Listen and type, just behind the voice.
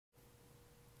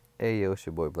Hey yo, it's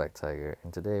your boy Black Tiger,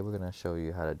 and today we're gonna show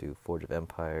you how to do Forge of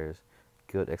Empires,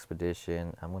 Guild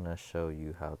Expedition. I'm gonna show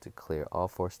you how to clear all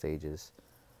 4 stages,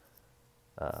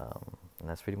 and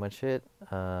that's pretty much it.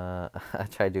 I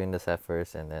tried doing this at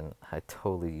first, and then I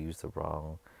totally used the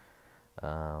wrong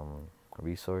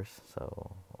resource.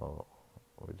 So, well,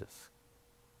 we're just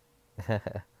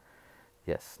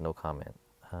yes, no comment.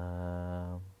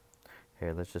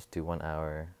 Here, let's just do 1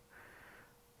 hour.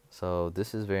 So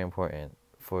this is very important.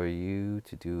 For you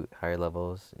to do higher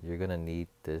levels, you're gonna need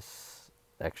this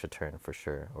extra turn for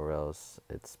sure, or else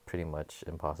it's pretty much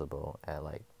impossible at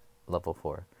like level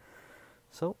 4.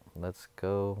 So let's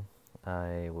go.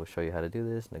 I will show you how to do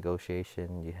this.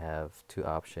 Negotiation, you have 2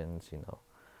 options,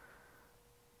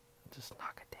 just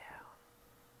knock it down.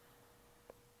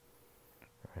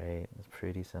 Right? It's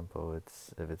pretty simple.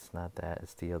 If it's not that,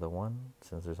 it's the other one,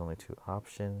 since there's only 2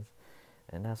 options.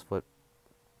 And that's what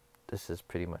this is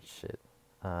pretty much it.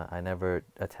 I never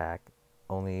attack,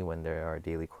 only when there are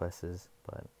daily quests,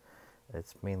 but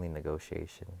it's mainly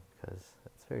negotiation because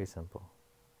it's very simple.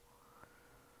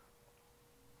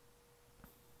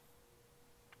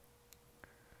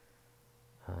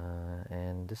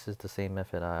 And this is the same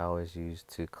method I always use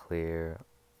to clear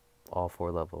all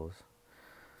 4 levels.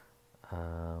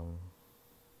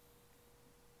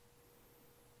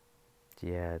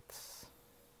 Yeah, it's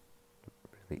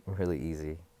really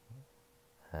easy.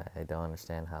 I don't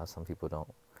understand how some people don't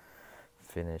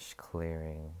finish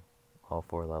clearing all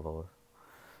 4 levels.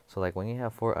 So like when you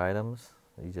have 4 items,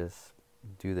 you just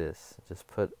do this. Just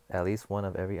put at least 1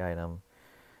 of every item,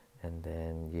 and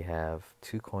then you have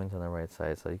 2 coins on the right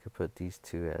side. So you could put these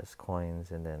 2 as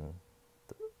coins, and then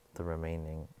the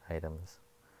remaining items.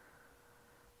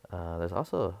 There's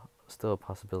also still a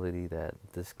possibility that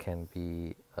this can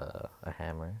be a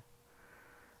hammer.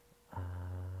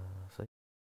 So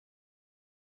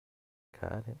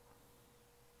got it.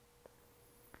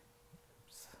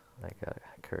 Oops, I got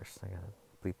cursed. I gotta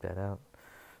bleep that out.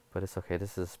 But it's okay.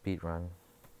 This is a speed run.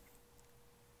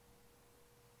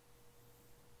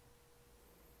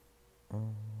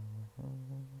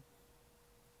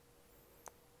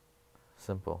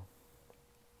 Simple.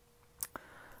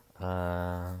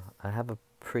 I have a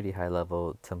pretty high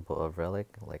level Temple of Relic,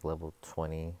 like level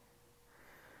 20.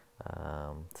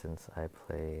 Since I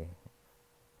play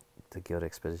the Guild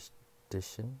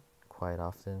Expedition quite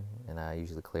often, and I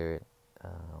usually clear it.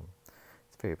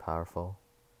 It's very powerful,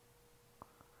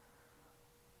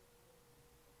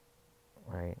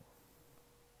 right?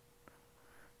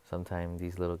 Sometimes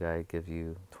these little guys give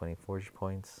you 20 forge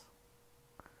points,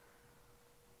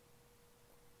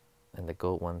 and the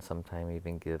gold ones sometimes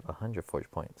even give 100 forge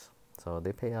points. So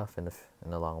they pay off in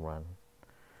the long run.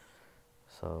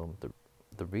 So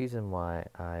the reason why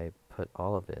I put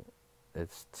all of it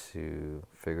is to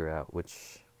figure out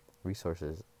which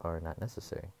resources are not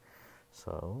necessary.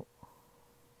 So,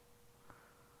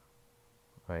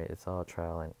 right, it's all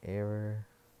trial and error.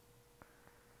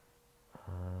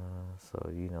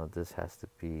 So this has to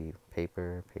be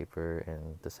paper,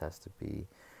 and this has to be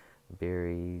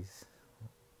berries,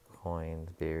 coins,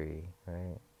 berry,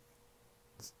 right?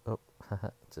 Oh,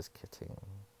 just kidding.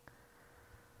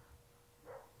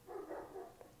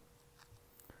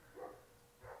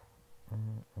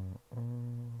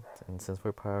 And since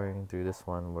we're powering through this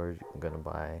one, we're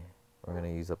gonna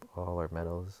use up all our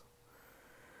metals.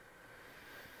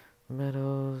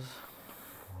 Metals.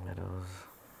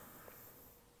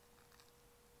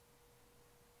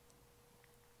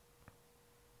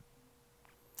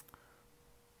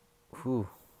 Whew.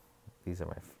 These are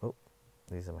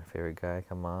my favorite guy.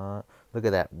 Come on, look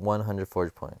at that, 100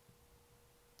 forge point.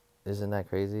 Isn't that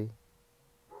crazy?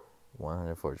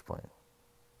 100 forge point.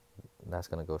 That's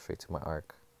gonna go straight to my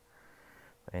arc.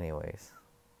 But anyways,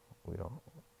 we don't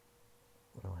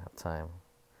have time.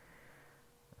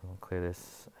 I'm gonna clear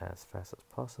this as fast as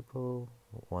possible.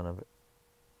 One of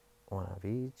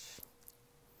each.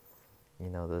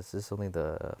 This is only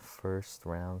the first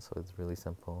round, so it's really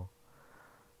simple.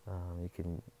 You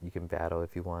can battle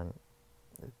if you want.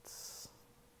 You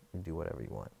do whatever you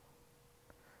want.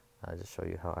 I'll just show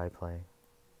you how I play.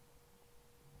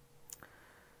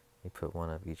 You put 1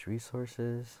 of each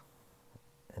resources,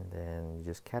 and then you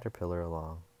just caterpillar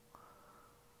along.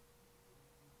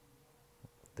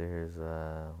 There's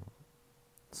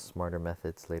smarter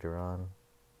methods later on.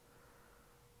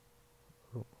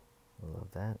 Ooh, I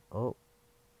love that. Oh,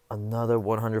 another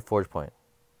 100 forge point.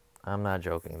 I'm not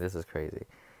joking. This is crazy.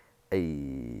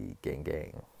 Hey,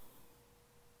 gang.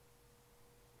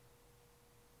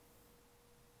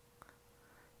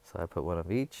 So I put 1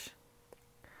 of each.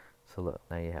 So look,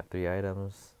 now you have 3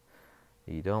 items.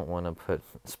 You don't want to put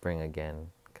spring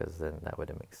again, because then that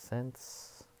wouldn't make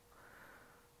sense.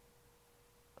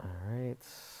 Alright.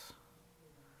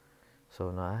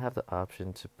 So now I have the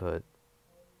option to put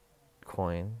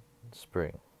coin,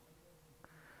 spring.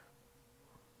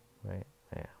 Right?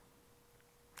 Yeah.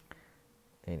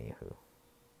 Anywho.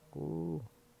 Ooh.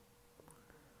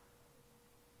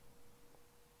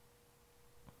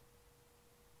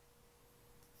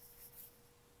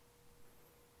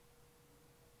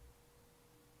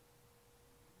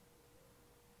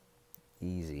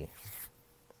 Easy.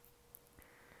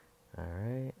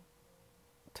 Alright.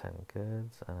 10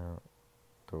 goods.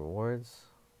 The rewards.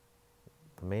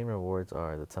 The main rewards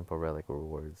are the temple relic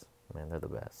rewards. Man, they're the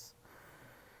best.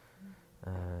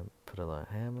 Put a little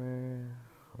hammer.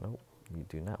 Nope. You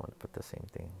do not want to put the same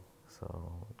thing.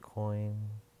 So, coin.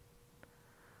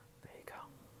 There you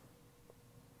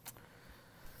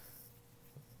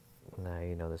go. Now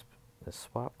you know this is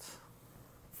swapped.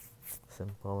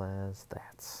 Simple as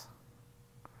that.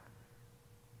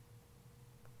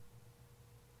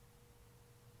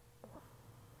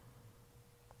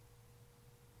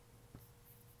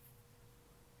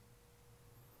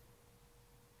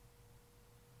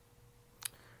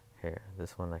 Here,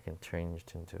 this one I can change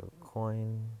into a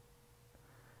coin.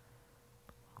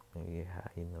 You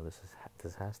know this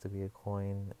has to be a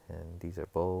coin, and these are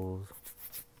bowls.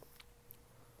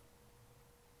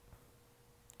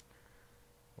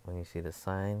 When you see the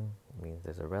sign, it means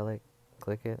there's a relic.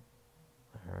 Click it.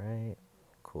 Alright,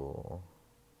 cool.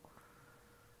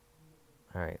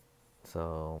 Alright,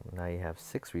 so now you have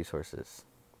 6 resources.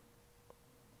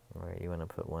 Alright, you want to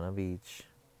put one of each.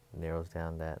 Narrows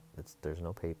down that there's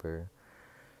no paper.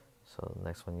 So the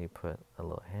next one you put a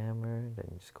little hammer, then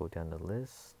you just go down the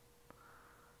list.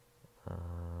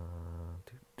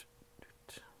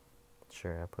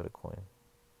 Sure, I put a coin.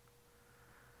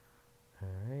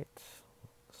 Alright,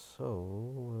 so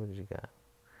what did you got?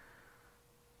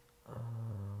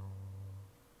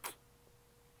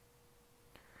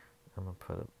 I'm gonna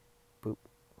put a boop.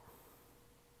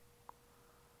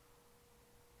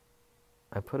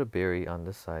 I put a berry on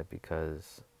this side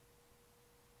because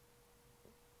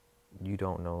you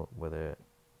don't know whether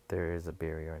there is a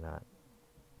berry or not,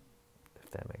 if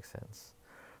that makes sense.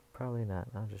 Probably not.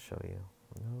 I'll just show you.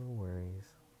 No worries.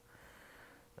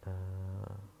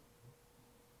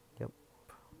 Yep.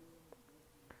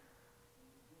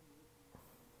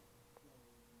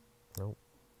 Nope.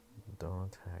 Don't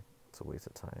attack. It's a waste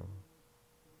of time.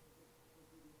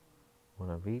 One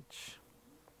of each.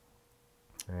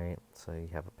 Alright, so you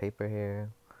have a paper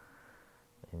here,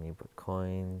 and you put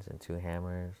coins and 2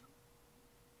 hammers.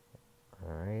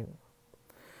 Alright,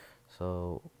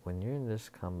 so when you're in this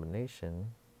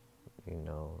combination, you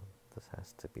know this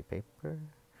has to be paper,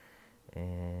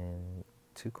 and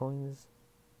 2 coins,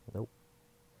 nope,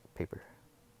 paper.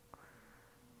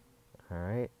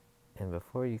 Alright, and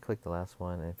before you click the last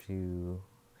one, if you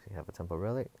have a temple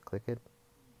relic, click it,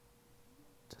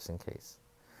 just in case.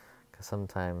 Because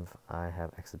sometimes I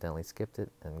have accidentally skipped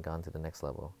it and gone to the next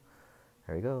level.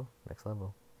 There we go, next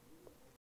level.